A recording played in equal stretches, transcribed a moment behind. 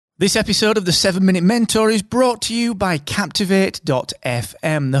This episode of the 7 Minute Mentor is brought to you by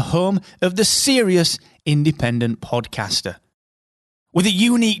Captivate.fm, the home of the serious independent podcaster. With a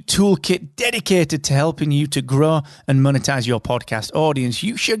unique toolkit dedicated to helping you to grow and monetize your podcast audience,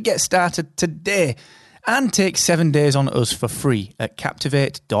 you should get started today and take 7 days on us for free at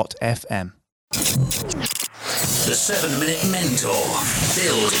Captivate.fm. The 7 Minute Mentor.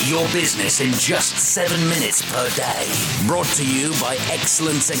 Build your business in just 7 minutes per day. Brought to you by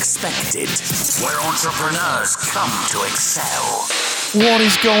Excellence Expected, where entrepreneurs come to excel. What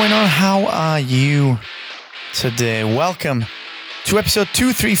is going on? How are you today? Welcome to episode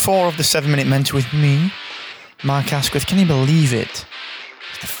 234 of the 7 Minute Mentor with me, Mark Asquith. Can you believe it?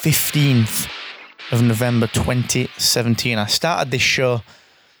 It's the 15th of November 2017. I started this show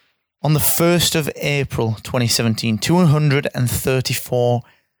on the 1st of April 2017, 234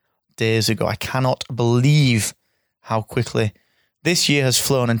 days ago. I cannot believe how quickly this year has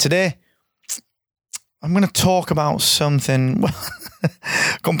flown. And today, I'm going to talk about something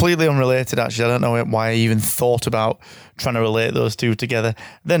completely unrelated, actually. I don't know why I even thought about trying to relate those two together.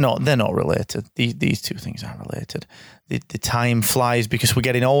 They're not related. These two things aren't related. The time flies because we're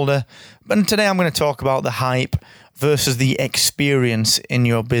getting older. But today I'm going to talk about the hype versus the experience in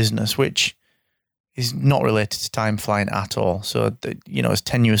your business, which is not related to time flying at all. So, as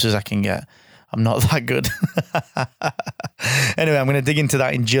tenuous as I can get, I'm not that good. Anyway, I'm going to dig into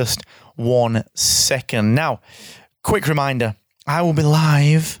that in just 1 second. Now, quick reminder, I will be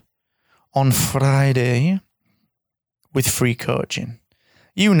live on Friday with free coaching.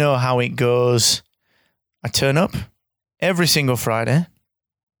 You know how it goes. I turn up every single Friday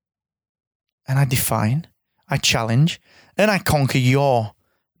and I define, I challenge, and I conquer your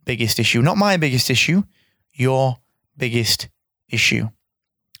biggest issue. Not my biggest issue, your biggest issue.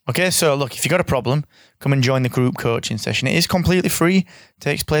 Okay, so look, if you've got a problem, come and join the group coaching session. It is completely free. It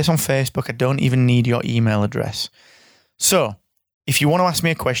takes place on Facebook. I don't even need your email address. So, if you want to ask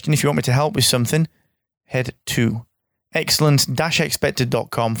me a question, if you want me to help with something, head to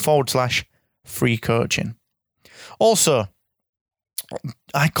excellence-expected.com/free coaching. Also,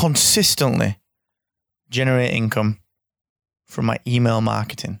 I consistently generate income from my email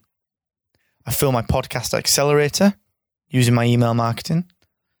marketing. I fill my podcast accelerator using my email marketing.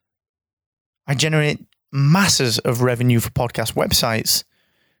 I generate masses of revenue for podcast websites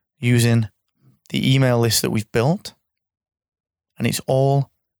using the email list that we've built. And it's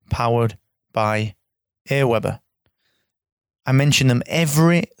all powered by Aweber. I mention them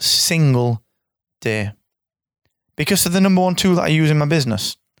every single day because they're the number one tool that I use in my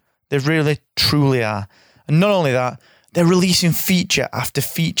business. They really, truly are. And not only that, they're releasing feature after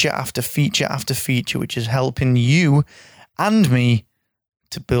feature after feature after feature, which is helping you and me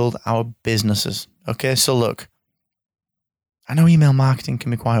to build our businesses. Okay, so look, I know email marketing can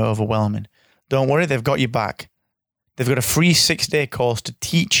be quite overwhelming. Don't worry, they've got your back. They've got a free 6-day course to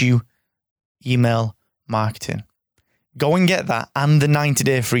teach you email marketing. Go and get that and the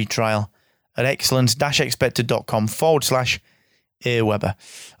 90-day free trial at excellence-expected.com/Aweber.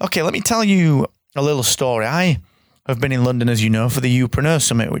 Okay, let me tell you a little story. I have been in London, as you know, for the Youpreneur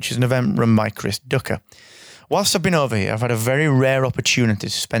Summit, which is an event run by Chris Ducker. Whilst I've been over here, I've had a very rare opportunity to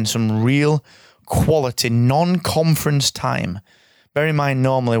spend some real quality non-conference time. Bear in mind,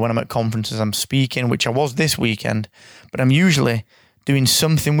 normally when I'm at conferences, I'm speaking, which I was this weekend, but I'm usually doing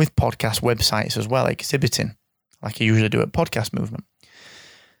something with podcast websites as well, exhibiting, like I usually do at Podcast Movement.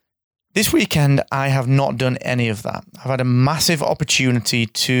 This weekend, I have not done any of that. I've had a massive opportunity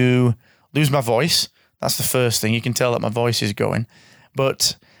to lose my voice. That's the first thing. You can tell that my voice is going.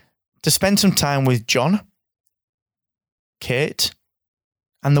 But to spend some time with John, Kate,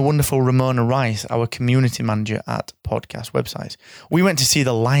 and the wonderful Ramona Rice, our community manager at Podcast Websites. We went to see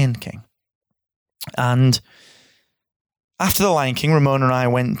The Lion King. And after The Lion King, Ramona and I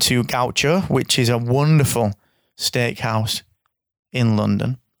went to Gaucho, which is a wonderful steakhouse in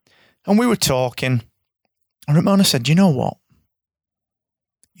London. And we were talking, and Ramona said, you know what?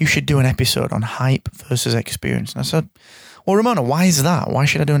 You should do an episode on hype versus experience. And I said, well, Ramona, why is that? Why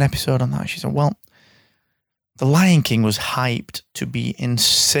should I do an episode on that? She said, well, The Lion King was hyped to be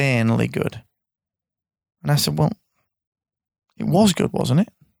insanely good. And I said, well, it was good, wasn't it?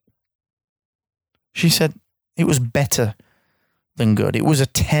 She said, it was better than good. It was a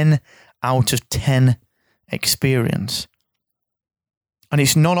 10 out of 10 experience. And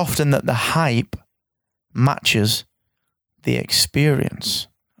it's not often that the hype matches the experience.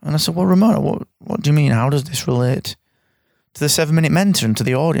 And I said, well, Ramona, what do you mean? How does this relate to the 7 Minute Mentor and to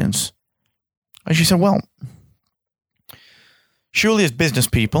the audience? And she said, well, surely as business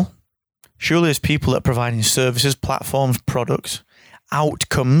people, surely as people that are providing services, platforms, products,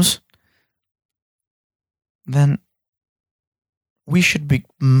 outcomes, then we should be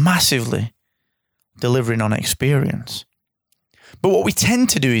massively delivering on experience. But what we tend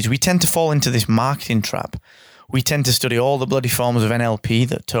to do is we tend to fall into this marketing trap. We tend to study all the bloody forms of NLP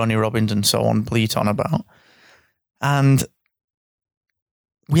that Tony Robbins and so on bleat on about. And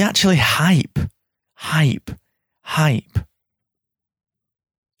we actually hype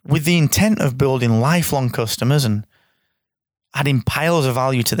with the intent of building lifelong customers and adding piles of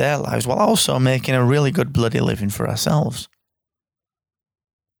value to their lives while also making a really good bloody living for ourselves.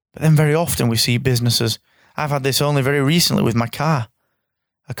 But then very often we see businesses. I've had this only very recently with my car.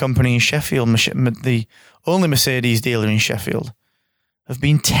 A company in Sheffield, the only Mercedes dealer in Sheffield, have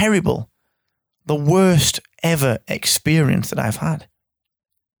been terrible. The worst ever experience that I've had.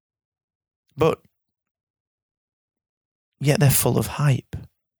 But yet they're full of hype.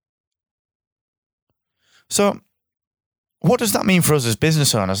 So what does that mean for us as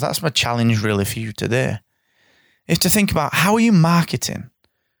business owners? That's my challenge really for you today, is to think about how are you marketing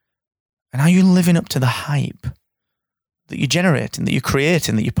and are you living up to the hype that you're generating, that you're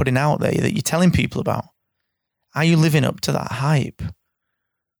creating, that you're putting out there, that you're telling people about? Are you living up to that hype?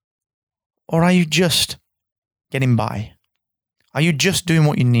 Or are you just getting by? Are you just doing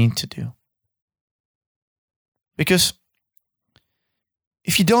what you need to do? Because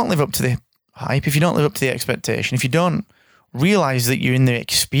if you don't live up to the hype, if you don't live up to the expectation, if you don't realize that you're in the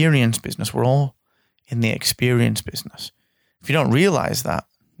experience business, we're all in the experience business. If you don't realize that,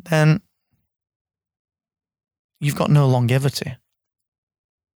 then you've got no longevity.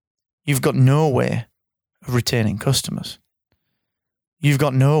 You've got no way of retaining customers. You've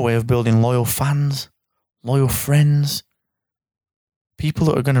got no way of building loyal fans, loyal friends, people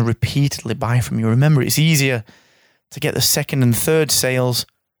that are going to repeatedly buy from you. Remember, it's easier to get the second and third sales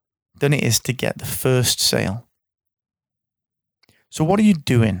than it is to get the first sale. So what are you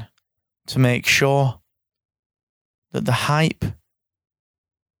doing to make sure that the hype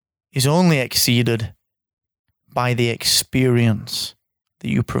is only exceeded by the experience that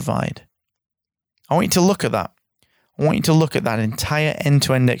you provide? I want you to look at that. I want you to look at that entire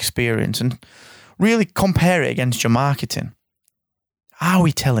end-to-end experience and really compare it against your marketing. Are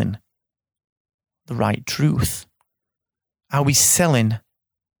we telling the right truth? Are we selling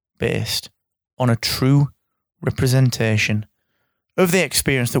based on a true representation of the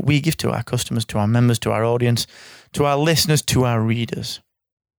experience that we give to our customers, to our members, to our audience, to our listeners, to our readers?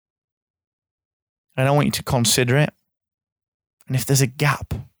 And I want you to consider it. And if there's a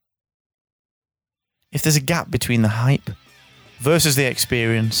gap between the hype versus the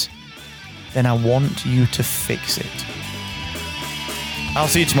experience, then I want you to fix it. I'll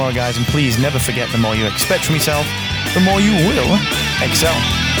see you tomorrow, guys, and please never forget, the more you expect from yourself, the more you will excel.